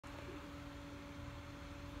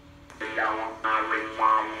don't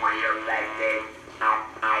reformally elected.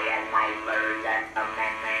 I am my First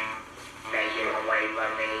Amendment. Taken away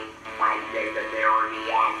from me. My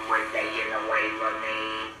disability act was taken away from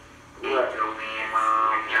me. He threw me in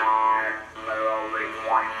my car for over 20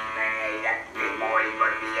 minutes before he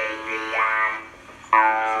put the AC on.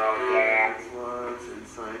 Oh, yeah.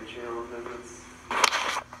 Inside jail visits.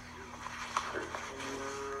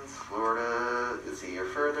 Florida. Is he or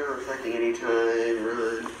further affecting any time?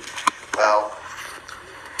 Run. Well,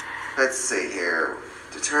 let's see here.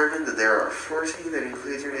 Determined that there are 14 that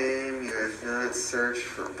includes your name. You have not searched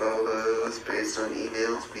for bolos based on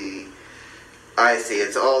emails. I see.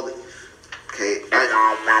 It's all. Okay. It's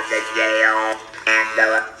all about the jail and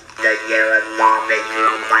the jail is bombing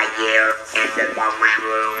room right here in the public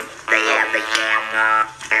room. They have the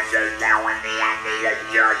camera and they're telling me I need a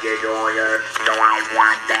judge's order, so I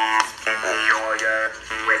want that in the order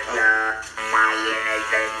with my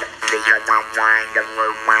innocence because I'm trying to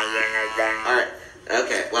prove my innocence. Alright.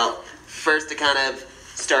 Okay. Well, first to kind of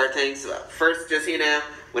start things. First, just so you know,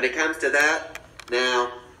 when it comes to that,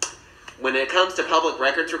 now. When it comes to public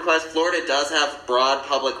records requests, Florida does have broad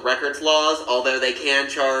public records laws, although they can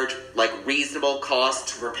charge, like, reasonable cost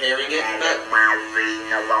to repairing it.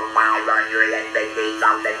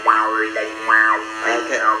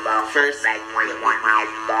 Okay. First,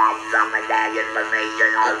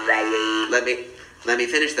 let me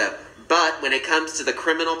finish though. But when it comes to the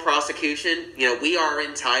criminal prosecution, we are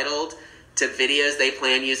entitled to videos they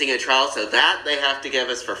plan using at trial, so that they have to give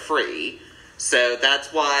us for free. So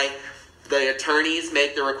that's why the attorneys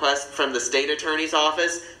make the request from the state attorney's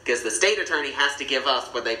office, because the state attorney has to give us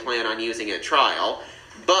what they plan on using at trial.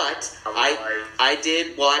 But I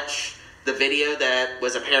did watch the video that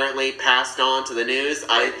was apparently passed on to the news.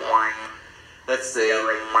 Let's see. Yeah,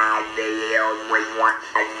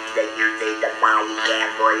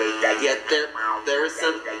 there was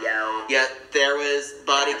some. Yeah, there was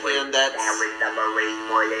body cam that's. That was the police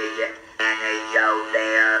footage, and they showed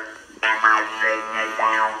there. And my fitness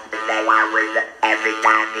down, that I was, every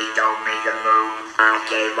time he told me to move, I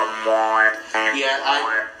gave him more, and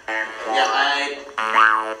more, and more.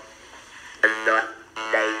 Now,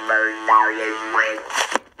 they first started with,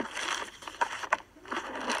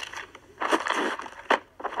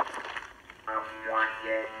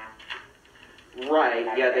 Right,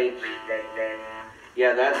 yeah,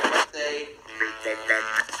 that's what they...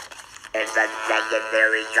 It's a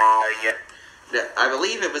secondary charge. I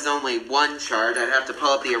believe it was only one charge. I'd have to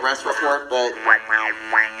pull up the arrest report, but... When I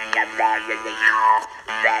went in the bag of the car,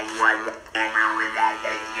 that was, and I was at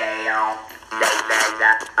the jail, they said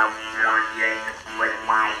that I'm running with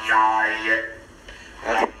my charge.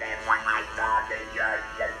 And then when I saw the judge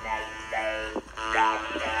the next day, that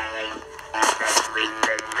day, and the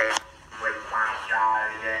resistance with my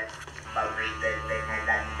charge, but resistance is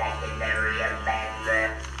a secondary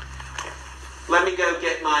offense. Let me go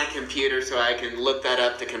get my computer so I can look that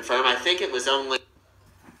up to confirm. I think it was only...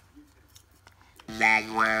 That's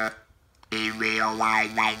where he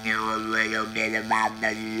realized I knew a little bit about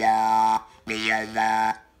the law. Because,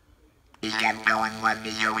 he kept going, let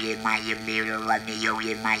me go get my computer, let me go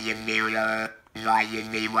get my computer. So I can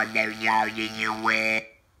see what they're charging you with.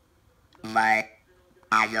 But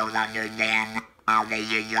I don't understand how they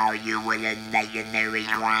can charge you with a secondary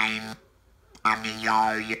crime. I'm in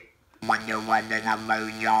charge. Wonder what's an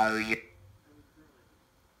alert charge.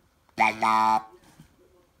 That's all.